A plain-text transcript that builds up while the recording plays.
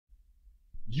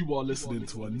You are listening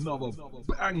to another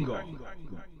banger.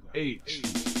 H.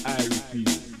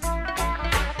 IrieFeelin.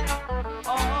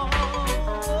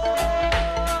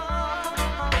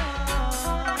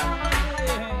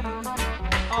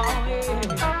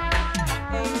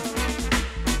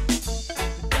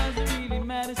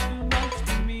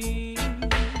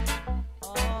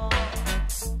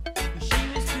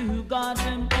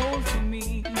 Goddamn old for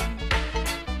me,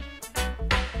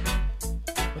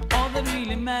 but all that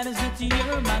really matters is that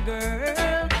you're my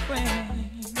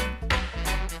girlfriend,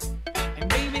 and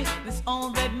baby, that's all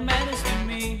that matters to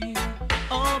me.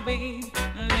 Oh babe,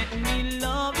 let me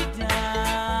love you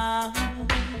down.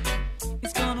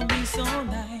 It's gonna be so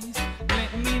nice.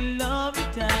 Let me love you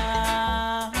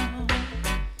down.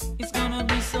 It's gonna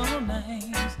be so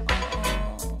nice.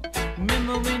 Oh,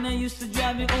 remember when I used to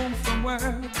drive you home from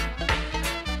work?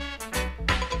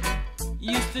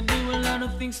 Used to do a lot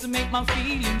of things to make my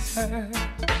feelings hurt.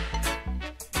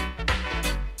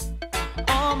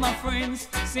 All my friends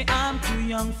say I'm too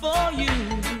young for you,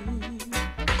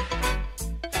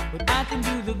 but I can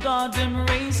do the goddamn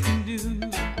race can do.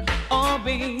 Oh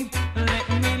babe, let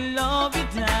me love you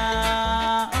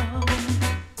down.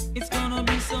 It's gonna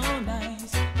be so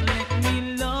nice. Let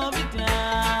me love you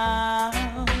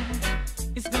down.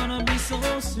 It's gonna be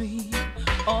so sweet.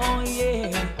 Oh yeah.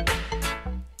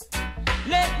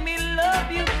 Let me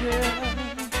love you, girl.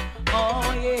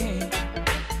 Oh yeah.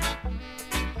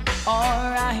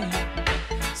 Alright.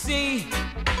 See,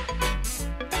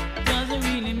 doesn't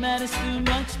really matter too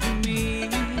much to me.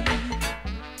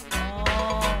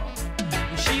 Oh,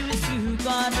 she was too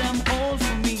goddamn old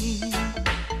for me.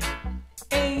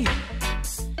 Hey,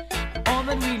 all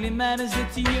that really matters is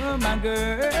that you're my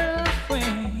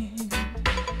girlfriend,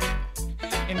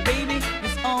 and baby,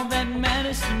 that's all that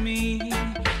matters to me.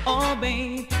 Oh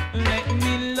babe, let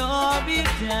me love you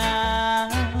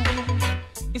down.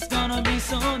 It's gonna be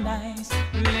so nice.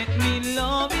 Let me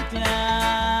love you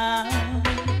down.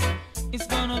 It's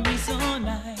gonna be so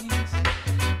nice.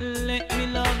 Let me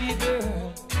love you,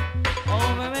 girl.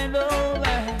 Over and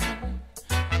over,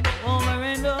 over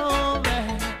and over,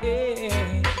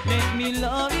 yeah. Let me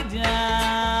love you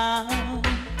down.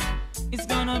 It's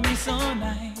gonna be so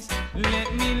nice.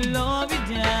 Let me love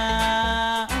you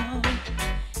down.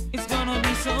 It's gonna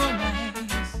be so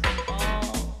nice.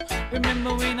 Oh,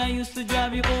 remember when I used to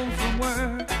drive you home from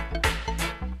work?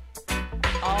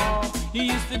 Oh, you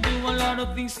used to do a lot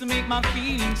of things to make my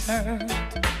feelings hurt.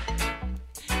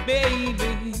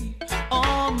 Baby,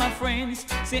 all my friends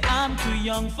say I'm too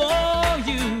young for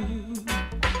you,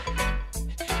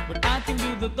 but I can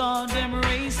do the goddamn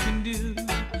race can do.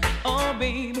 Oh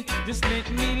baby, just let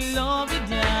me love you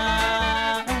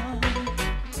down.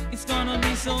 It's gonna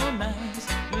be so nice.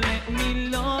 Let me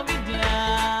love you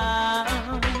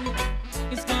down.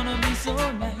 It's gonna be so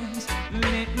nice.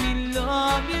 Let me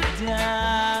love you down.